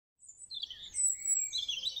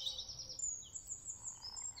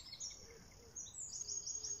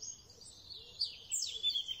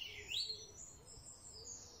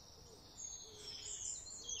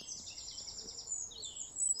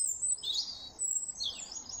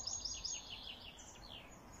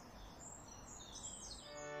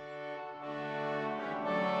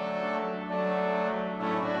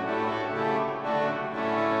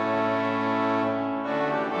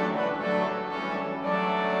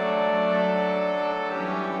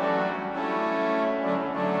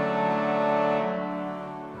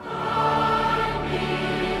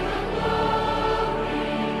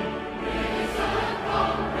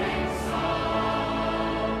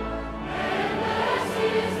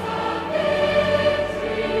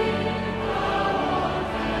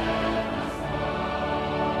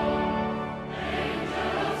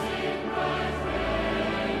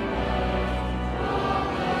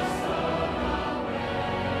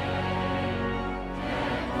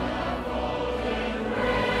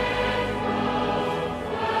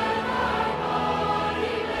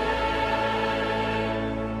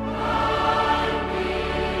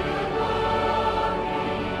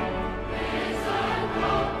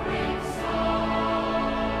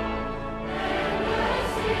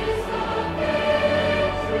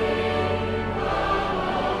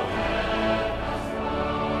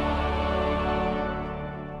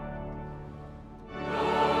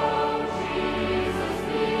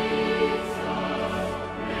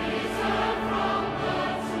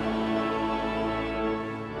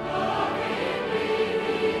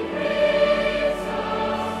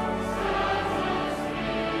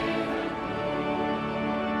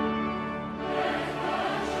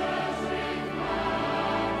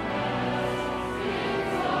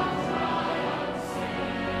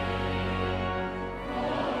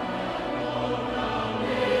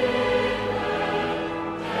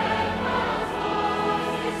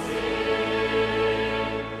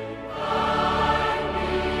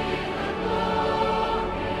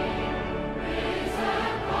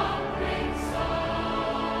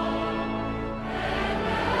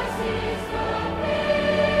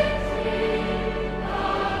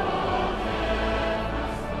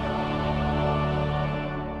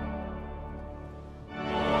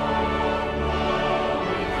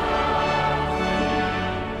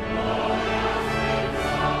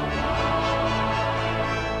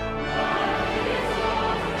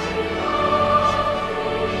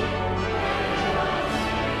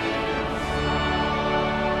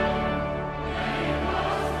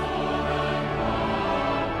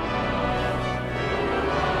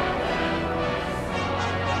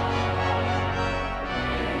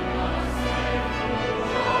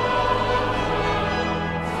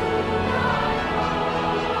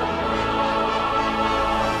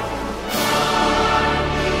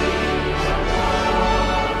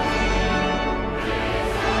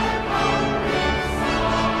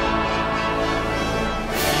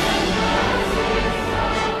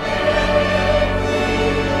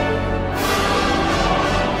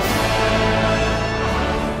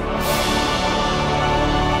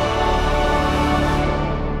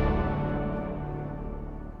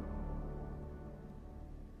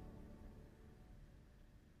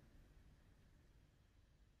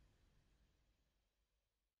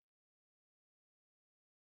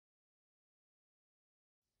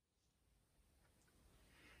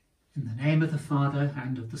In the name of the Father,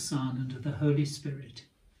 and of the Son, and of the Holy Spirit.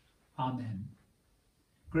 Amen.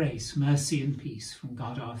 Grace, mercy, and peace from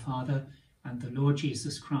God our Father and the Lord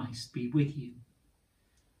Jesus Christ be with you,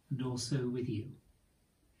 and also with you.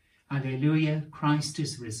 Alleluia, Christ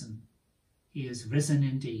is risen. He is risen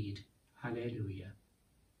indeed. Alleluia.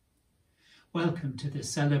 Welcome to the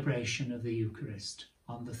celebration of the Eucharist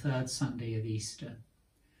on the third Sunday of Easter.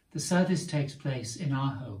 The service takes place in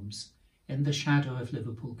our homes, in the shadow of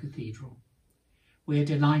Liverpool Cathedral. We are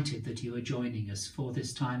delighted that you are joining us for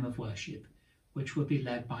this time of worship, which will be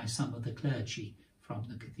led by some of the clergy from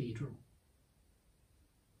the cathedral.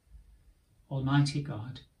 Almighty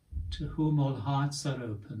God, to whom all hearts are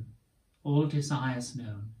open, all desires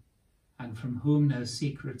known, and from whom no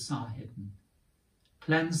secrets are hidden,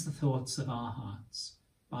 cleanse the thoughts of our hearts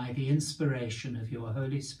by the inspiration of your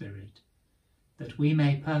Holy Spirit, that we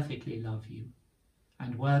may perfectly love you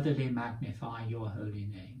and worthily magnify your holy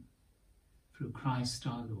name. Through Christ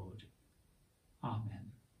our Lord.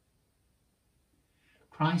 Amen.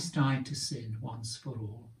 Christ died to sin once for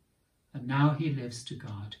all, and now he lives to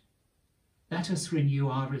God. Let us renew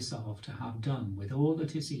our resolve to have done with all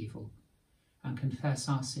that is evil and confess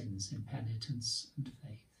our sins in penitence and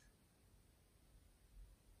faith.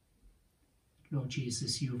 Lord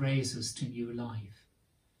Jesus, you raise us to new life.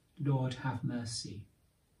 Lord, have mercy.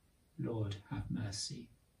 Lord, have mercy.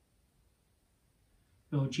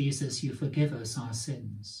 Lord Jesus, you forgive us our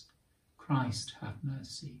sins. Christ, have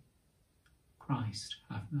mercy. Christ,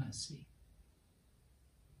 have mercy.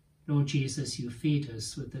 Lord Jesus, you feed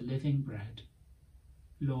us with the living bread.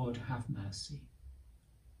 Lord, have mercy.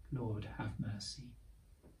 Lord, have mercy.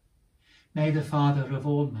 May the Father of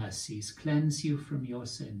all mercies cleanse you from your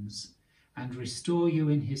sins and restore you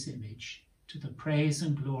in his image to the praise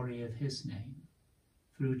and glory of his name.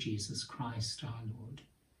 Through Jesus Christ our Lord.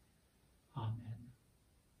 Amen.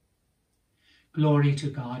 Glory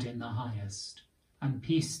to God in the highest, and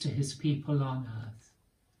peace to his people on earth.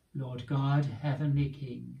 Lord God, heavenly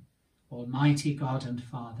King, almighty God and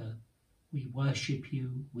Father, we worship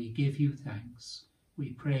you, we give you thanks,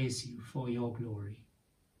 we praise you for your glory.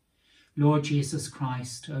 Lord Jesus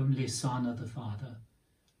Christ, only Son of the Father,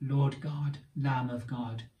 Lord God, Lamb of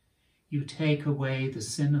God, you take away the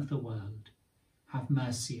sin of the world. Have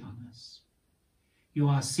mercy on us. You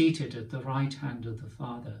are seated at the right hand of the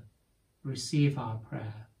Father. Receive our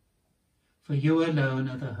prayer. For you alone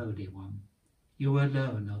are the Holy One. You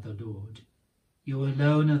alone are the Lord. You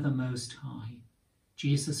alone are the Most High,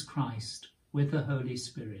 Jesus Christ, with the Holy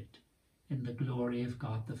Spirit, in the glory of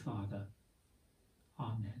God the Father.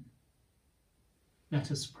 Amen.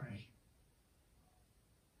 Let us pray.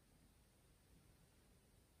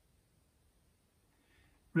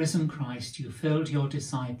 Risen Christ, you filled your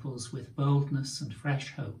disciples with boldness and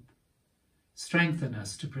fresh hope. Strengthen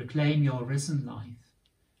us to proclaim your risen life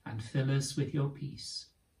and fill us with your peace,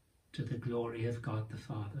 to the glory of God the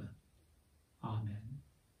Father. Amen.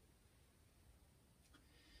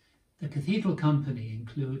 The Cathedral Company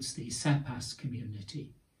includes the Sepas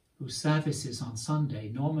community, whose services on Sunday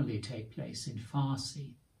normally take place in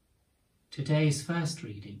Farsi. Today's first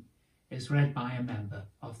reading is read by a member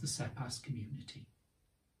of the Sepas community.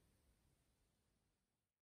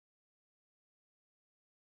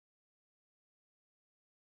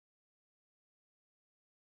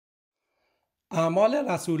 اعمال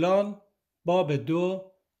رسولان باب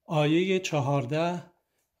 2 آیه 14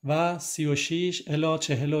 و 36 الی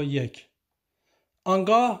 41.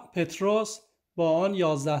 آنگاه پتروس با آن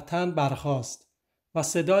 11 تن برخاست و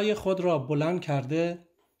صدای خود را بلند کرده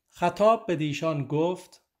خطاب به ایشان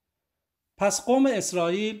گفت: پس قوم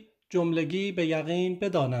اسرائیل جملگی به یقین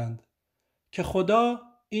بدانند که خدا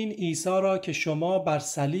این عیسی را که شما بر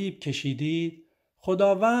صلیب کشیدید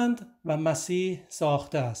خداوند و مسیح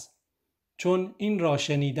ساخته است. چون این را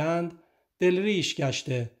شنیدند دلریش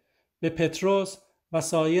گشته به پتروس و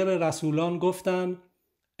سایر رسولان گفتند: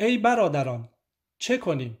 ای برادران، چه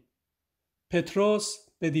کنیم؟ پتروس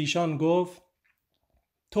به دیشان گفت: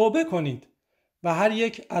 توبه کنید و هر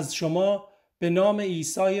یک از شما به نام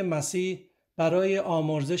عیسی مسیح برای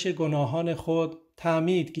آمرزش گناهان خود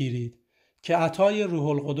تعمید گیرید که عطای روح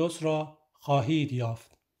القدس را خواهید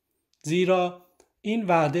یافت. زیرا این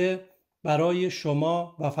وعده برای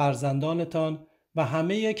شما و فرزندانتان و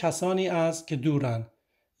همه کسانی است که دورند،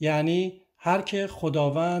 یعنی هر که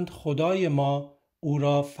خداوند خدای ما او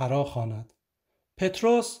را فرا خواند.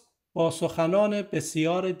 پتروس با سخنان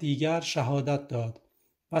بسیار دیگر شهادت داد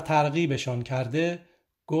و ترغیبشان کرده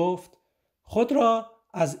گفت: خود را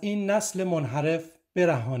از این نسل منحرف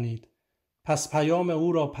برهانید. پس پیام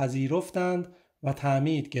او را پذیرفتند و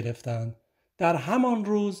تعمید گرفتند. در همان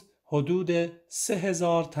روز حدود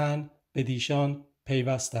 3000 تن به دیشان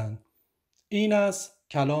پیوستند. این از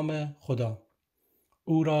کلام خدا.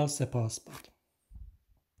 او را سپاس باد.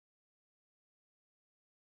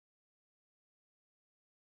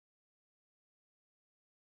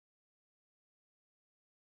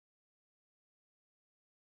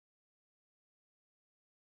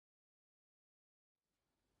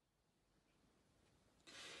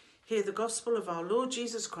 Hear the gospel of our Lord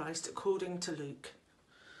Jesus Christ according to Luke.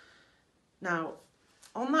 Now,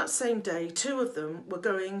 on that same day, 2 of them were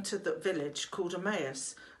going to the village called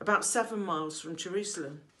Emmaus, about 7 miles from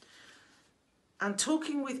Jerusalem, and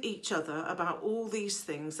talking with each other about all these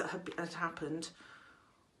things that had happened.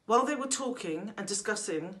 While they were talking and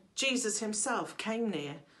discussing, Jesus himself came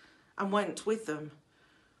near and went with them,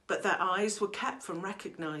 but their eyes were kept from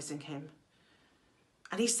recognizing him.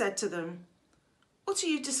 And he said to them, "What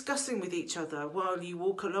are you discussing with each other while you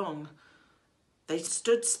walk along?" They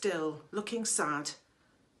stood still, looking sad.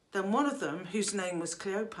 Then one of them, whose name was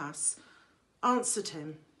Cleopas, answered him,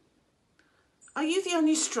 "Are you the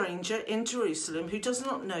only stranger in Jerusalem who does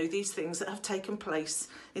not know these things that have taken place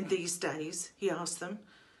in these days?" He asked them.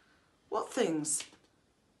 "What things?"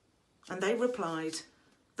 And they replied,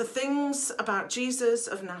 "The things about Jesus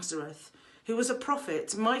of Nazareth, who was a prophet,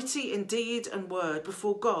 mighty in deed and word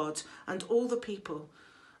before God and all the people,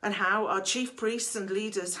 and how our chief priests and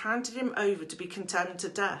leaders handed him over to be condemned to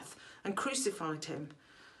death and crucified him.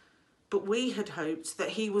 But we had hoped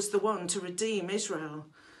that he was the one to redeem Israel.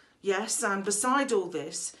 Yes, and beside all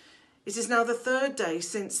this, it is now the 3rd day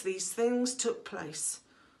since these things took place.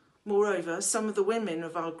 Moreover, some of the women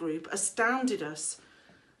of our group astounded us.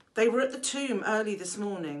 They were at the tomb early this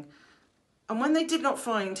morning, and when they did not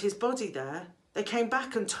find his body there, they came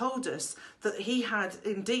back and told us that he had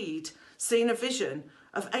indeed seen a vision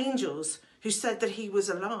of angels who said that he was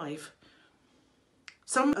alive.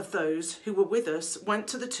 Some of those who were with us went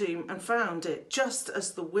to the tomb and found it just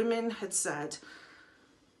as the women had said,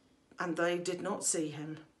 and they did not see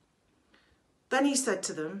him." Then he said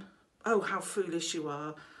to them, "Oh, how foolish you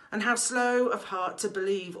are, and how slow of heart to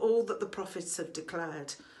believe all that the prophets have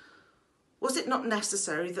declared. Was it not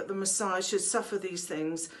necessary that the Messiah should suffer these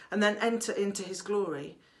things and then enter into his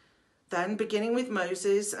glory?" Then, beginning with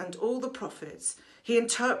Moses and all the prophets, he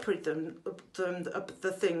interpreted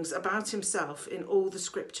the things about himself in all the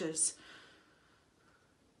scriptures.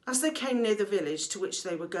 As they came near the village to which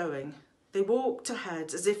they were going, they walked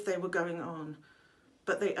ahead as if they were going on,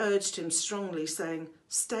 but they urged him strongly, saying,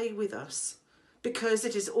 "Stay with us, because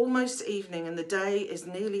it is almost evening and the day is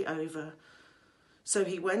nearly over." So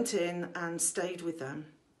he went in and stayed with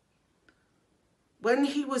them. When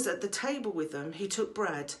he was at the table with them, he took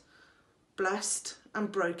bread, blessed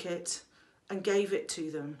and broke it, and gave it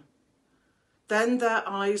to them. Then their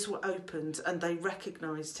eyes were opened and they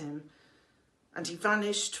recognized him, and he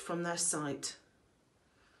vanished from their sight.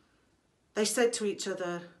 They said to each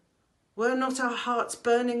other, "Were not our hearts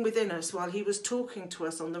burning within us while he was talking to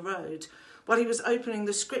us on the road, while he was opening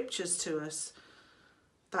the scriptures to us?"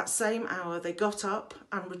 That same hour they got up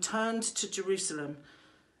and returned to Jerusalem,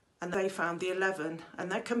 and they found the 11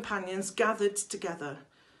 and their companions gathered together.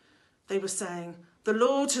 They were saying, "The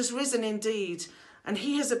Lord has risen indeed, and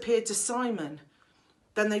he has appeared to Simon."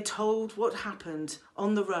 Then they told what happened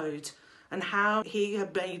on the road and how he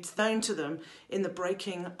had made known to them in the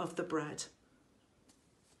breaking of the bread.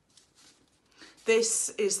 This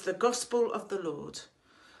is the gospel of the Lord.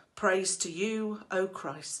 Praise to you, O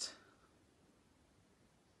Christ.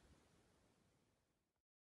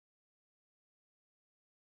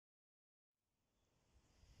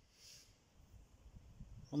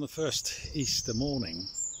 On the first Easter morning,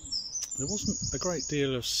 there wasn't a great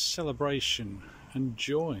deal of celebration and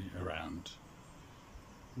joy around.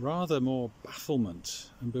 Rather more bafflement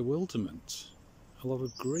and bewilderment, a lot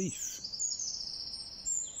of grief.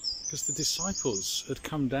 Because the disciples had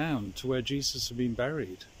come down to where Jesus had been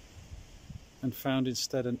buried and found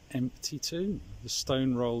instead an empty tomb, the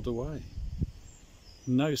stone rolled away.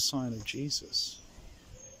 No sign of Jesus,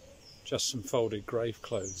 just some folded grave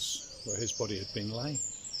clothes where his body had been laid.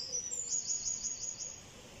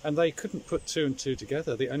 And they couldn't put 2 and 2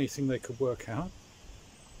 together. The only thing they could work out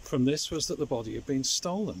from this was that the body had been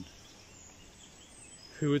stolen.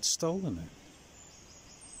 Who had stolen it?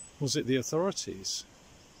 Was it the authorities?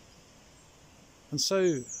 And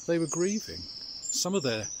so they were grieving. Some of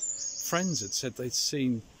their friends had said they'd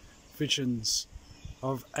seen visions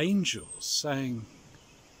of angels saying,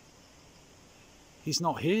 "He's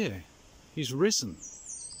not here, he's risen."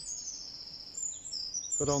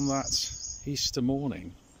 But on that Easter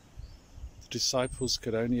morning, the disciples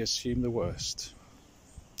could only assume the worst.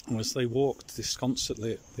 And as they walked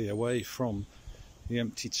disconsolately away from the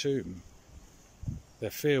empty tomb, their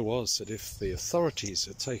fear was that if the authorities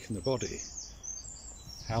had taken the body,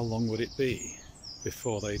 how long would it be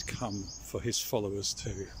before they'd come for his followers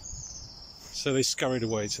too? So they scurried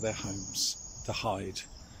away to their homes to hide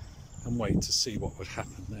and wait to see what would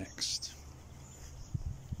happen next.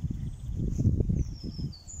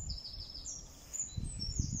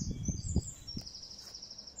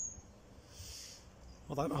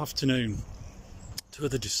 Well, that afternoon, two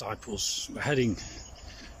of the disciples were heading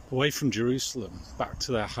away from Jerusalem back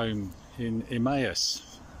to their home in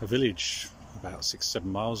Emmaus, a village about 6-7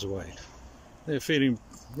 miles away. They were feeling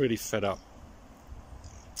really fed up.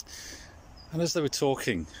 And as they were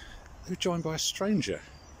talking, they were joined by a stranger.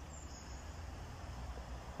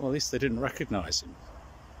 Well, at least they didn't recognise him.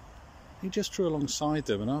 He just drew alongside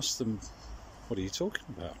them and asked them, "What are you talking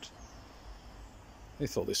about?" They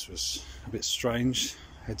thought this was a bit strange.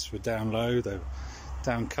 Heads were down low, they were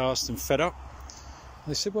downcast and fed up.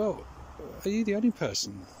 They said, "Well, are you the only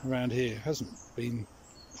person around here who hasn't been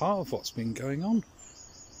part of what's been going on?"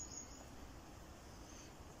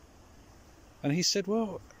 And he said,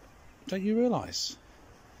 "Well, don't you realise?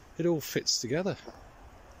 It all fits together."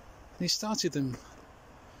 And he started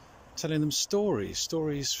telling them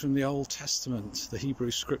stories from the Old Testament, the Hebrew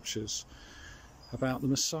Scriptures, about the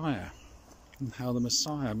Messiah and how the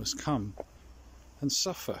Messiah must come and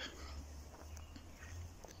suffer.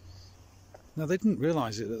 Now, they didn't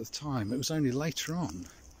realise it at the time. It was only later on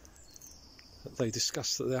that they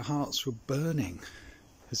discussed that their hearts were burning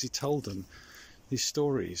as he told them these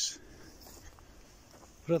stories.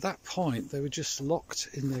 But at that point, they were just locked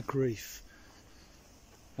in their grief.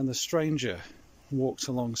 And the stranger walked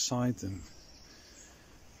alongside them.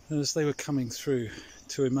 And as they were coming through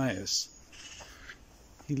to Emmaus,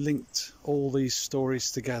 he linked all these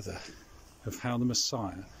stories together of how the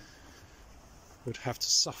Messiah would have to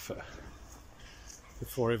suffer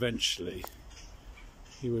before eventually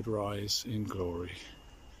he would rise in glory.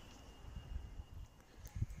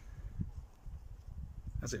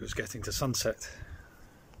 As it was getting to sunset,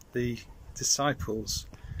 the disciples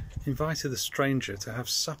invited the stranger to have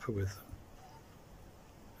supper with them.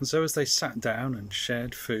 And so as they sat down and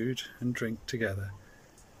shared food and drink together,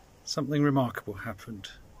 something remarkable happened.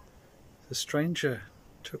 The stranger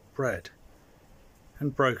took bread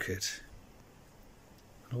and broke it.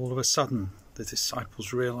 And all of a sudden, the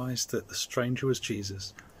disciples realised that the stranger was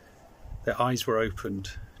Jesus. Their eyes were opened.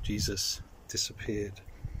 Jesus disappeared.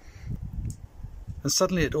 And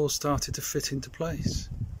suddenly it all started to fit into place.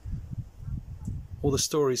 All the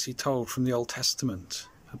stories he told from the Old Testament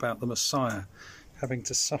about the Messiah having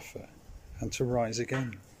to suffer and to rise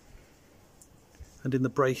again. And in the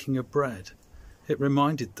breaking of bread, it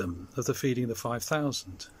reminded them of the feeding of the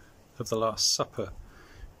 5,000, of the Last Supper,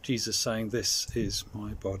 Jesus saying, "This is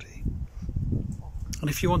my body." And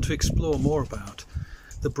if you want to explore more about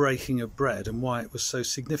the breaking of bread and why it was so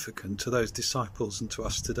significant to those disciples and to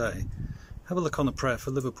us today, have a look on the Prayer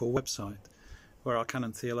for Liverpool website, where our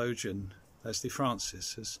canon theologian Leslie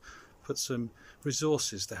Francis has put some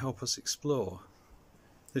resources to help us explore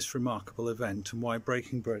this remarkable event and why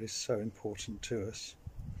breaking bread is so important to us.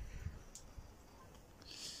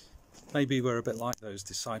 Maybe we're a bit like those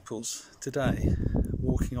disciples today,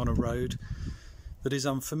 walking on a road that is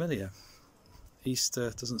unfamiliar. Easter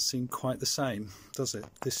doesn't seem quite the same, does it,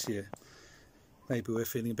 this year? Maybe we're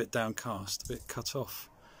feeling a bit downcast, a bit cut off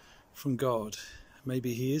from God.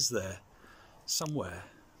 Maybe he is there somewhere,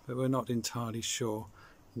 but we're not entirely sure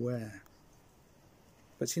where.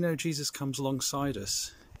 But you know, Jesus comes alongside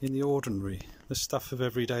us in the ordinary, the stuff of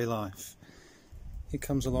everyday life. He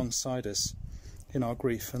comes alongside us in our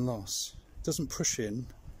grief and loss. He doesn't push in,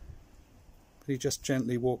 but he just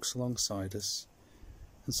gently walks alongside us.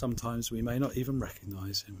 And sometimes we may not even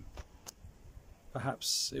recognise him.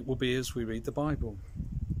 Perhaps it will be as we read the Bible,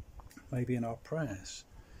 maybe in our prayers,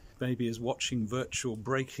 maybe as watching virtual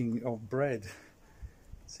breaking of bread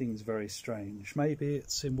seems very strange. Maybe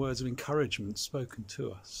it's in words of encouragement spoken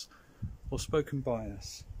to us or spoken by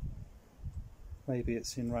us. Maybe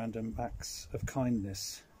it's in random acts of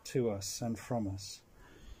kindness to us and from us.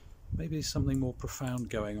 Maybe there's something more profound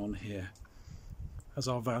going on here as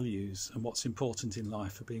our values and what's important in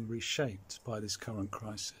life are being reshaped by this current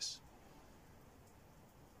crisis.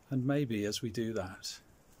 And maybe as we do that,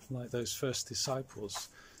 like those first disciples,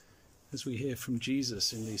 as we hear from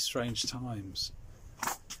Jesus in these strange times,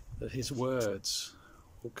 that his words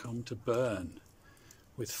will come to burn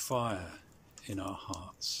with fire in our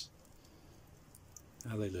hearts.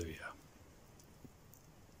 Alleluia.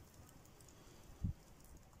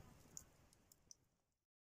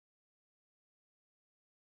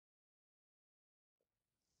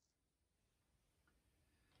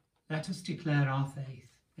 Let us declare our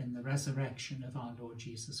faith in the resurrection of our Lord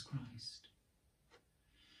Jesus Christ.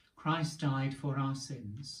 Christ died for our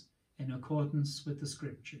sins in accordance with the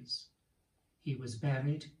Scriptures. He was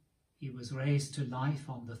buried, he was raised to life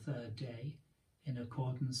on the third day in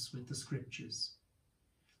accordance with the Scriptures.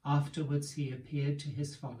 Afterwards he appeared to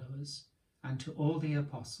his followers and to all the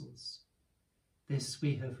apostles. This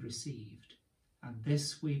we have received, and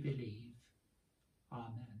this we believe.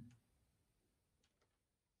 Amen.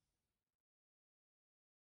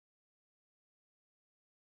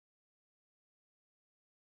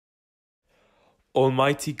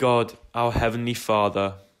 Almighty God, our Heavenly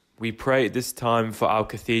Father, we pray at this time for our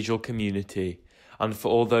cathedral community and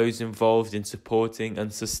for all those involved in supporting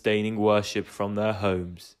and sustaining worship from their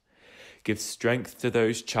homes. Give strength to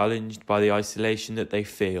those challenged by the isolation that they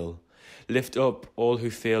feel. Lift up all who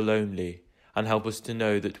feel lonely, and help us to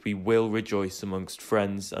know that we will rejoice amongst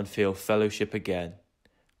friends and feel fellowship again.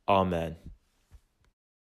 Amen.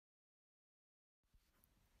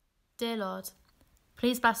 Dear Lord,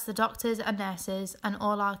 please bless the doctors and nurses and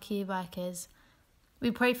all our key workers.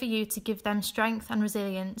 We pray for you to give them strength and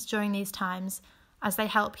resilience during these times as they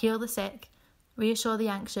help heal the sick, reassure the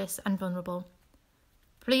anxious and vulnerable.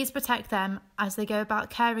 Please protect them as they go about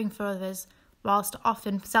caring for others whilst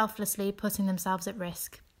often selflessly putting themselves at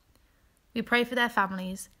risk. We pray for their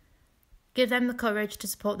families. Give them the courage to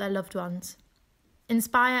support their loved ones.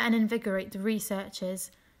 Inspire and invigorate the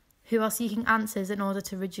researchers who are seeking answers in order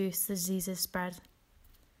to reduce the disease's spread.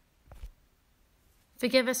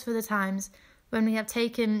 Forgive us for the times when we have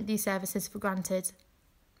taken these services for granted.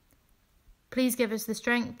 Please give us the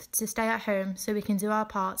strength to stay at home so we can do our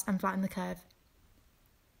parts and flatten the curve.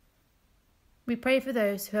 We pray for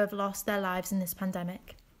those who have lost their lives in this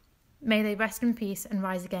pandemic. May they rest in peace and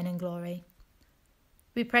rise again in glory.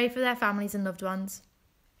 We pray for their families and loved ones.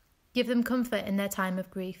 Give them comfort in their time of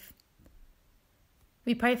grief.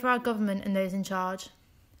 We pray for our government and those in charge.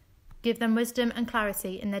 Give them wisdom and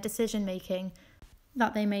clarity in their decision-making,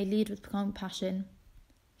 that they may lead with compassion.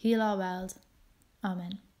 Heal our world.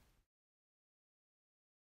 Amen.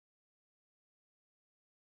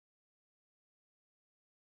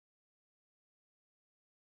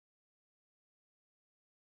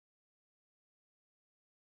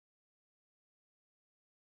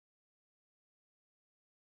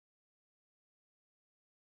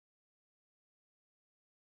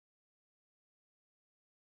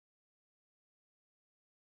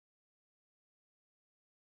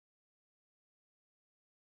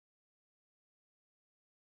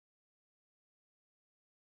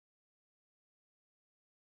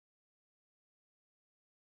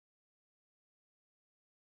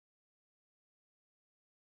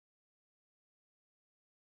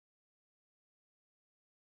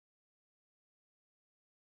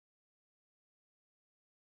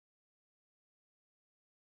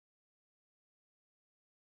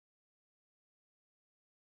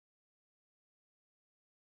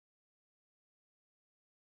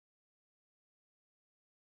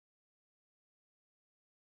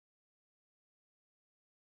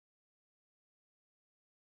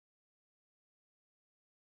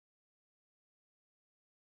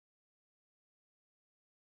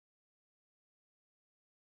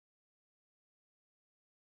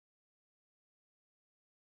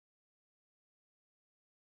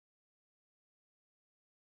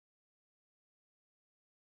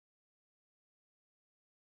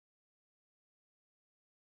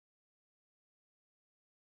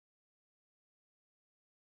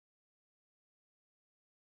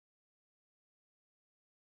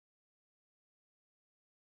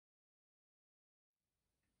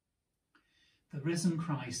 The risen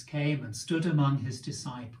Christ came and stood among his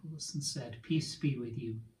disciples and said, "Peace be with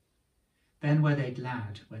you." Then were they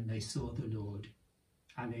glad when they saw the Lord.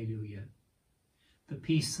 Alleluia. The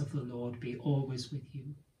peace of the Lord be always with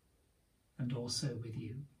you, and also with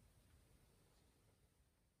you.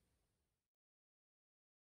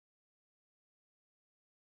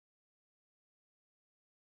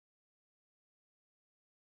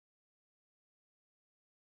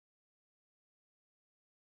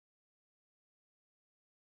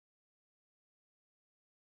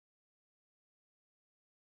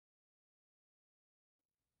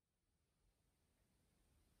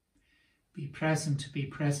 Be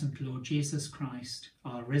present, Lord Jesus Christ,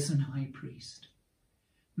 our risen high priest.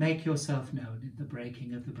 Make yourself known in the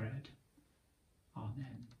breaking of the bread.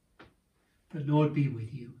 Amen. The Lord be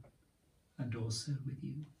with you, and also with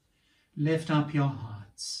you. Lift up your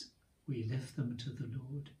hearts. We lift them to the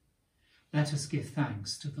Lord. Let us give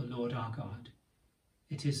thanks to the Lord our God.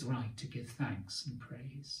 It is right to give thanks and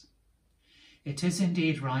praise. It is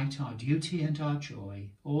indeed right, our duty and our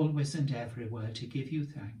joy, always and everywhere to give you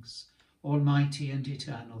thanks, Almighty and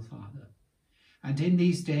eternal Father, and in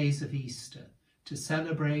these days of Easter to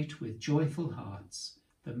celebrate with joyful hearts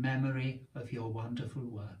the memory of your wonderful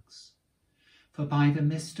works. For by the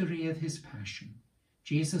mystery of his passion,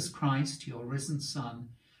 Jesus Christ, your risen Son,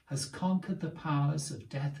 has conquered the powers of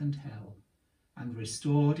death and hell, and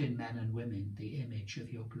restored in men and women the image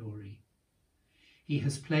of your glory. He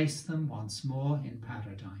has placed them once more in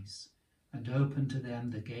paradise, and opened to them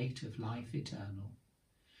the gate of life eternal.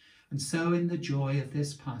 And so in the joy of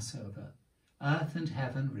this Passover, earth and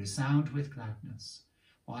heaven resound with gladness,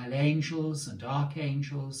 while angels and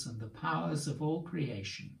archangels and the powers of all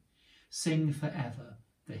creation sing forever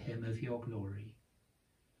the hymn of your glory.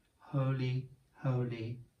 Holy,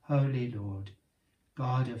 holy, holy Lord,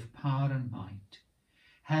 God of power and might,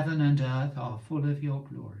 heaven and earth are full of your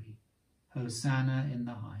glory. Hosanna in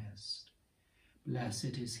the highest.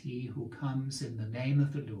 Blessed is he who comes in the name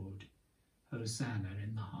of the Lord. Hosanna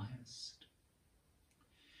in the highest.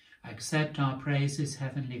 Accept our praises,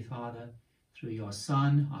 Heavenly Father, through your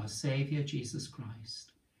Son, our Saviour, Jesus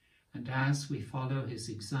Christ, and as we follow his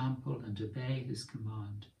example and obey his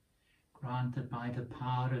command, grant that by the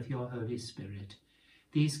power of your Holy Spirit,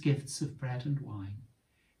 these gifts of bread and wine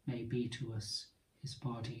may be to us his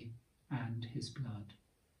body and his blood.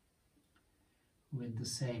 Who in the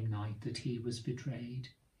same night that he was betrayed,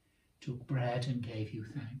 took bread and gave you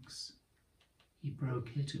thanks. He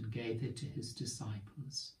broke it and gave it to his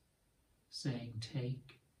disciples, saying,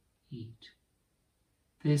 Take, eat.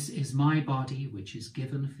 This is my body which is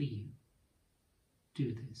given for you.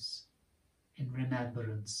 Do this in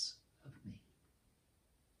remembrance of me.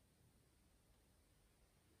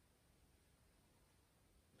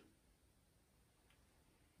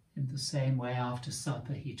 In the same way, after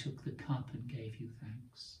supper, he took the cup and gave you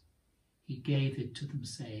thanks. He gave it to them,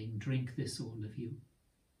 saying, Drink this, all of you.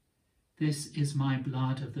 This is my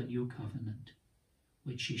blood of the new covenant,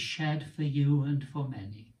 which is shed for you and for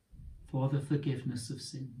many, for the forgiveness of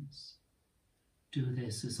sins. Do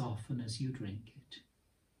this as often as you drink it,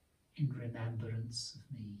 in remembrance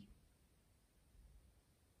of me.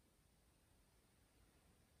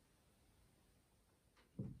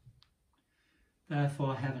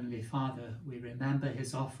 Therefore, Heavenly Father, we remember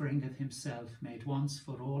his offering of himself made once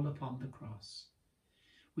for all upon the cross.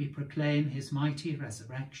 We proclaim his mighty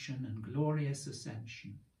resurrection and glorious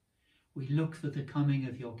ascension. We look for the coming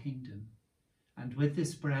of your kingdom, and with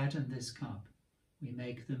this bread and this cup, we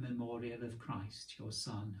make the memorial of Christ, your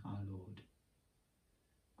Son, our Lord.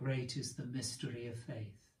 Great is the mystery of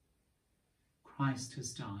faith. Christ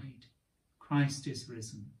has died. Christ is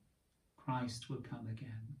risen. Christ will come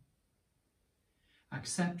again.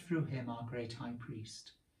 Accept through him, our great high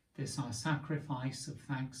priest, this our sacrifice of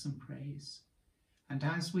thanks and praise. And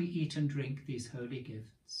as we eat and drink these holy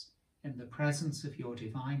gifts, in the presence of your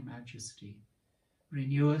divine majesty,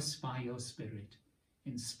 renew us by your Spirit,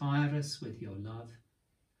 inspire us with your love,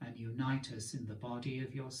 and unite us in the body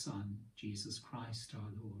of your Son, Jesus Christ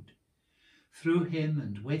our Lord. Through him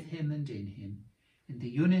and with him and in him, in the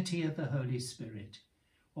unity of the Holy Spirit,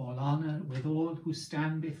 all honour with all who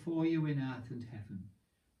stand before you in earth and heaven,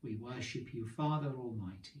 we worship you, Father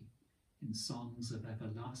Almighty, in songs of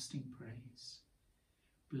everlasting praise.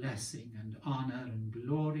 Blessing and honour and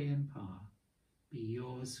glory and power be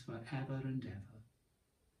yours forever and ever.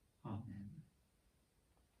 Amen.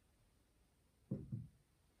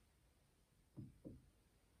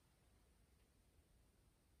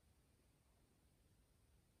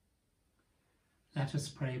 Let us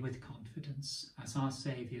pray with confidence, as our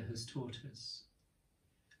Saviour has taught us.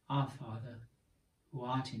 Our Father, who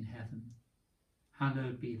art in heaven,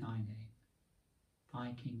 hallowed be thy name.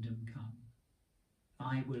 Thy kingdom come.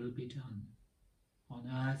 Thy will be done, on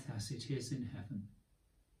earth as it is in heaven.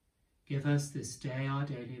 Give us this day our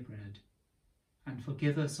daily bread, and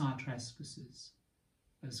forgive us our trespasses,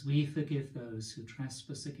 as we forgive those who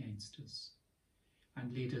trespass against us.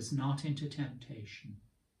 And lead us not into temptation,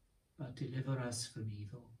 but deliver us from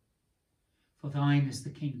evil. For thine is the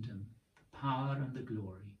kingdom, the power and the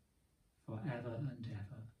glory, forever and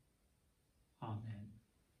ever. Amen.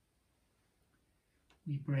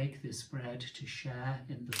 We break this bread to share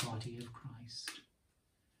in the body of Christ.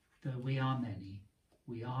 Though we are many,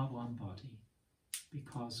 we are one body,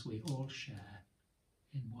 because we all share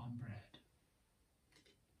in one bread.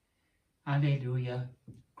 Alleluia,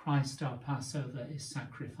 Christ our Passover is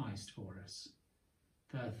sacrificed for us.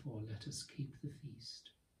 Therefore let us keep the feast.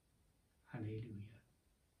 Alleluia.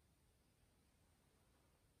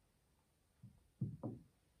 The body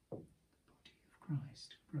of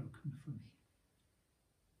Christ broken for me.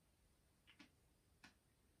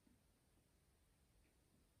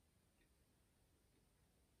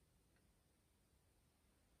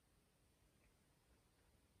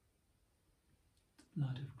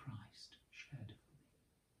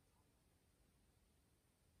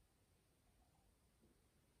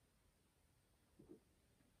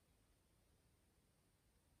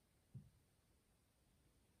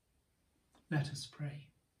 Let us pray.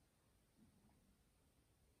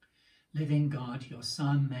 Living God, your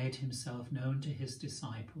Son made himself known to his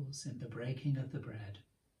disciples in the breaking of the bread.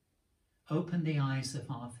 Open the eyes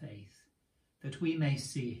of our faith, that we may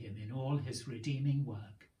see him in all his redeeming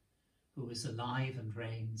work, who is alive and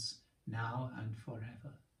reigns now and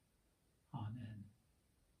forever. Amen.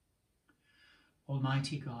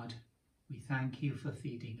 Almighty God, we thank you for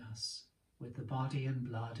feeding us with the body and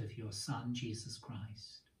blood of your Son, Jesus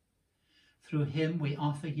Christ. Through him we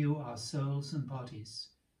offer you our souls and bodies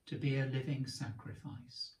to be a living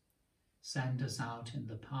sacrifice. Send us out in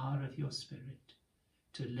the power of your Spirit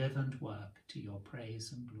to live and work to your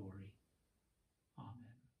praise and glory.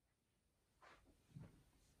 Amen.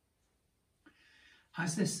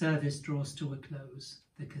 As this service draws to a close,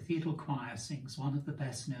 the cathedral choir sings one of the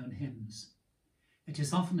best-known hymns. It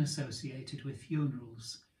is often associated with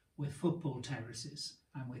funerals, with football terraces,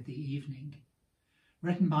 and with the evening.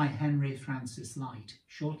 Written by Henry Francis Lyte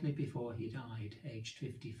shortly before he died, aged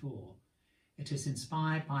 54, it is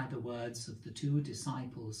inspired by the words of the two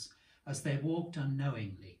disciples as they walked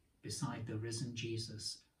unknowingly beside the risen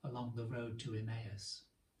Jesus along the road to Emmaus.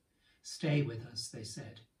 "Stay with us," they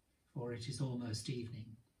said, "for it is almost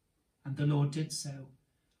evening." And the Lord did so,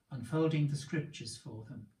 unfolding the scriptures for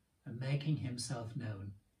them and making himself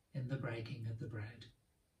known in the breaking of the bread.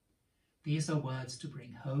 These are words to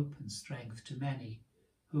bring hope and strength to many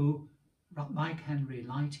who, like Henry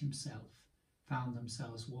Lyte himself, found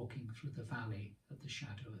themselves walking through the valley of the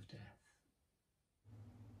shadow of death.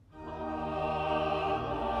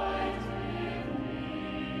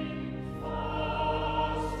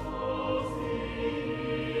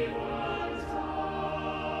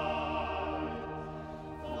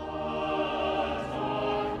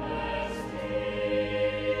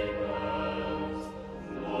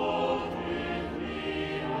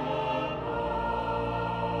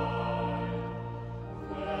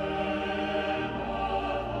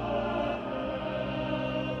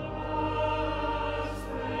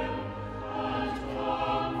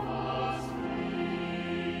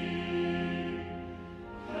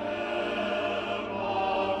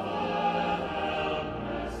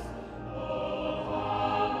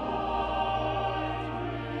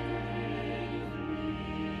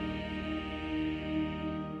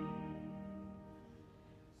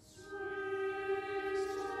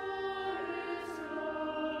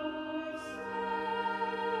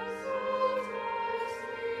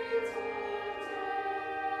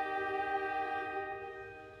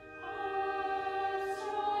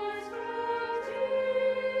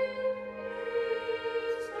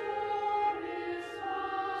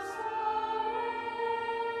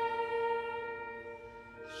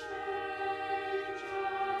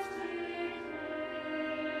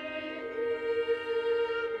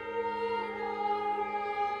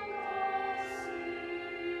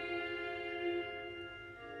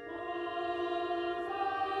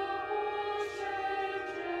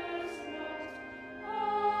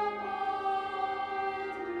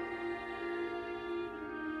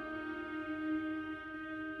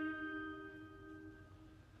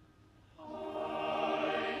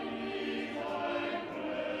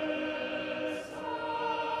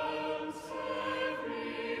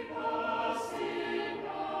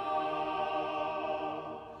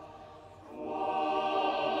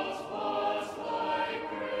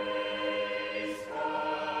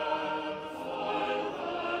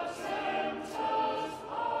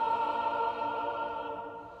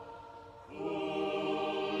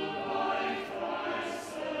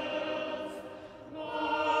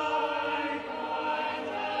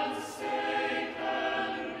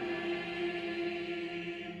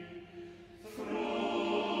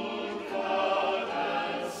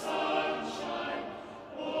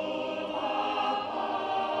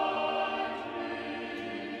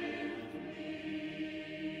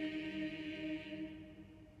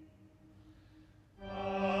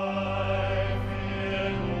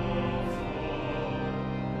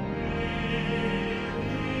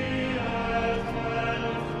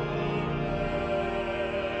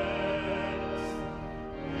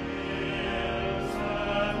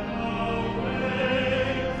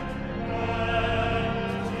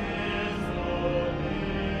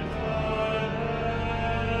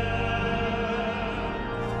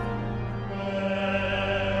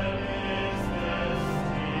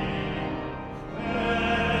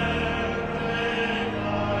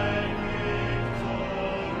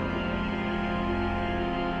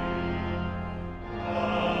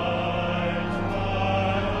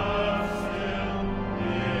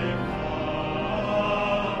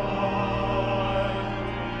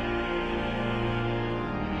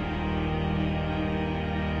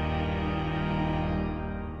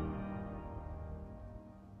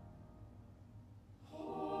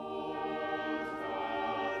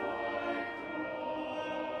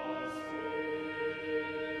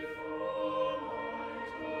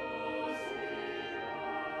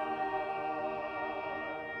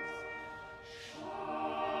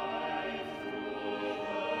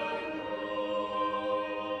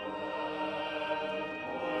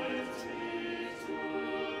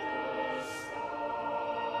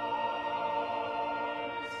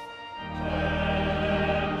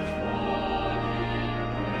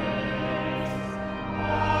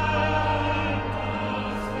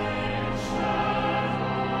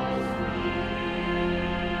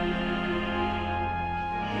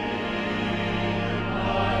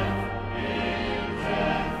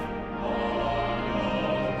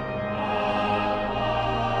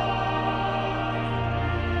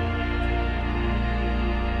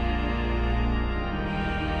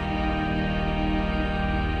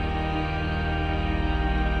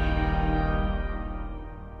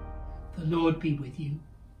 Lord be with you,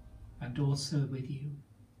 and also with you.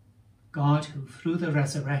 God, who through the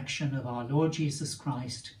resurrection of our Lord Jesus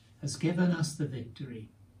Christ has given us the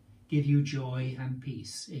victory, give you joy and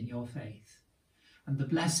peace in your faith. And the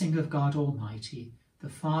blessing of God Almighty, the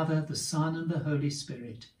Father, the Son, and the Holy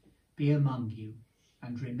Spirit, be among you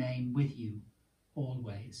and remain with you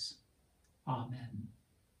always. Amen.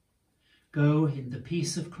 Go in the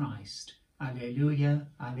peace of Christ. Alleluia,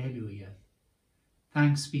 alleluia.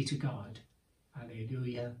 Thanks be to God.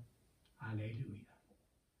 Alleluia, alleluia.